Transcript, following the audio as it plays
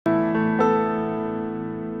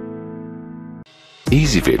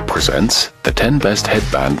EasyVid presents the 10 best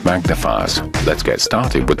headband magnifiers. Let's get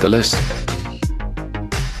started with the list.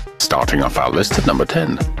 Starting off our list at number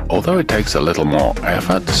 10. Although it takes a little more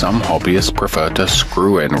effort, some hobbyists prefer to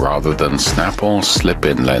screw in rather than snap or slip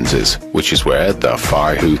in lenses, which is where the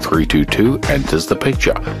Faihu 322 enters the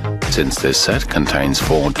picture. Since this set contains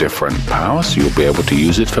 4 different powers, you'll be able to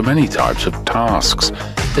use it for many types of tasks.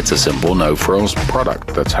 It's a simple no-frills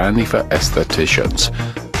product that's handy for aestheticians.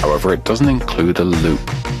 However, it doesn't include a loop.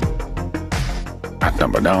 At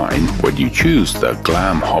number 9, when you choose the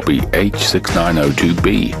Glam Hobby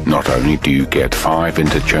H6902B, not only do you get 5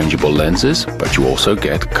 interchangeable lenses, but you also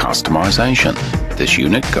get customization. This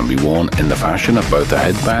unit can be worn in the fashion of both a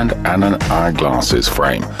headband and an eyeglasses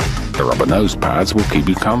frame. The rubber nose pads will keep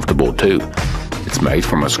you comfortable too. It's made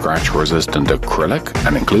from a scratch-resistant acrylic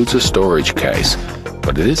and includes a storage case,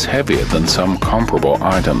 but it is heavier than some comparable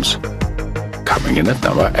items. Coming in at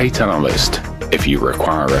number 8 on our list. If you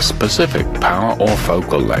require a specific power or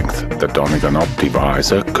focal length, the Donegan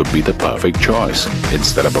Optivisor could be the perfect choice.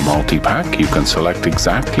 Instead of a multi-pack, you can select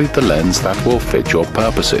exactly the lens that will fit your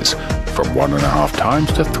purposes, from 1.5 times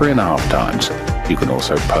to 3.5 times. You can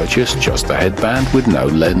also purchase just the headband with no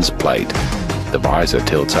lens plate. The visor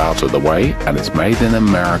tilts out of the way and it's made in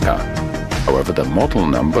America. However, the model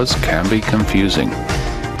numbers can be confusing.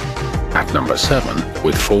 At number 7,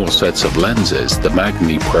 with 4 sets of lenses, the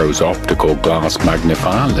Magnifiers Optical Glass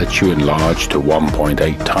Magnifier lets you enlarge to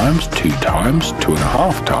 1.8 times, 2 times,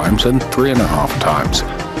 2.5 times, and 3.5 times,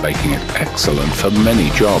 making it excellent for many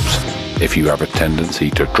jobs. If you have a tendency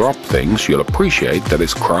to drop things, you'll appreciate that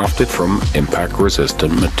it's crafted from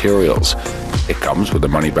impact-resistant materials. It comes with a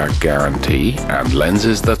money-back guarantee and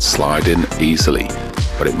lenses that slide in easily,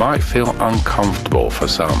 but it might feel uncomfortable for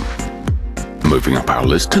some. Moving up our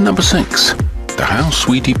list to number 6. The House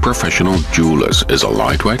Sweetie Professional Jewelers is a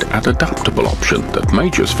lightweight and adaptable option that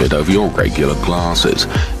may just fit over your regular glasses,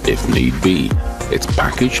 if need be. It's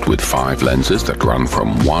packaged with 5 lenses that run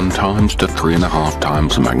from 1 times to 3.5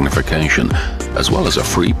 times magnification, as well as a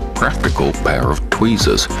free practical pair of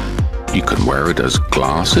tweezers. You can wear it as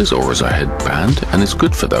glasses or as a headband, and it's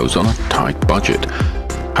good for those on a tight budget.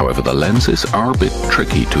 However, the lenses are a bit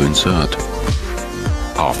tricky to insert.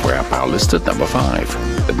 Halfway up our list at number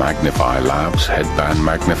 5. The Magnify Labs Headband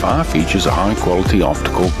Magnifier features a high-quality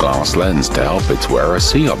optical glass lens to help its wearer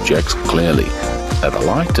see objects clearly. At a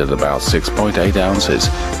light at about 6.8 ounces,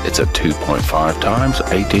 it's a 2.5 times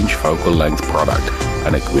 8-inch focal length product,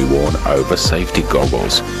 and it can be worn over safety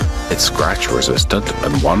goggles. It's scratch-resistant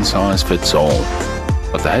and one size fits all,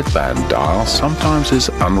 but the headband dial sometimes is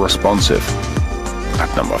unresponsive.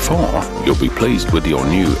 At number 4, you'll be pleased with your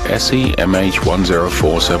new SE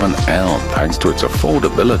MH1047L thanks to its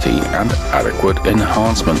affordability and adequate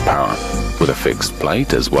enhancement power. With a fixed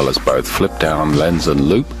plate as well as both flip-down lens and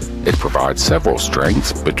loop, it provides several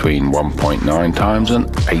strengths between 1.9 times and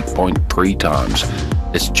 8.3 times.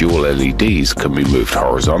 Its dual LEDs can be moved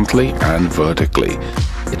horizontally and vertically.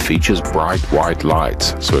 It features bright white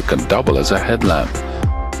lights, so it can double as a headlamp.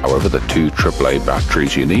 However, the 2 AAA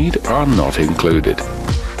batteries you need are not included.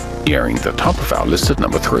 Nearing the top of our list at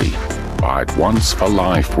number 3. Buy it once for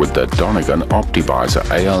life with the Donegan Optivisor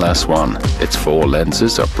ALS1. Its 4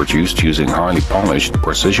 lenses are produced using highly polished,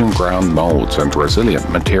 precision-ground molds and resilient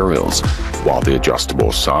materials, while the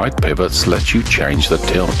adjustable side pivots let you change the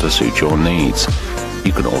tilt to suit your needs.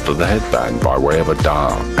 You can alter the headband by way of a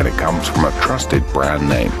dial, and it comes from a trusted brand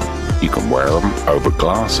name. You can wear them over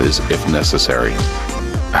glasses if necessary.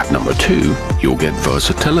 At number 2, you'll get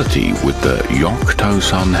versatility with the Yocto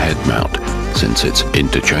Sun head mount, since its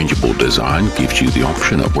interchangeable design gives you the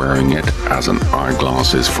option of wearing it as an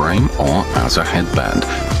eyeglasses frame or as a headband,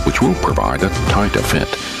 which will provide a tighter fit.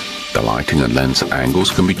 The lighting and lens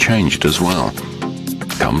angles can be changed as well. It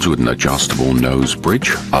comes with an adjustable nose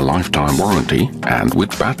bridge, a lifetime warranty, and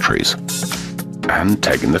with batteries. And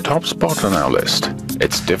taking the top spot on our list.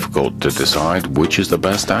 It's difficult to decide which is the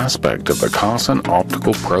best aspect of the Carson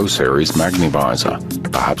Optical Pro Series Magnifier.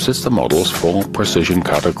 Perhaps it's the model's 4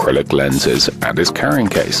 precision-cut acrylic lenses and its carrying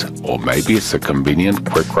case, or maybe it's the convenient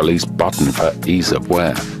quick-release button for ease of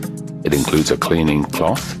wear. It includes a cleaning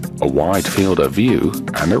cloth, a wide field of view,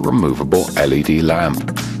 and a removable LED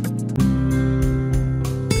lamp.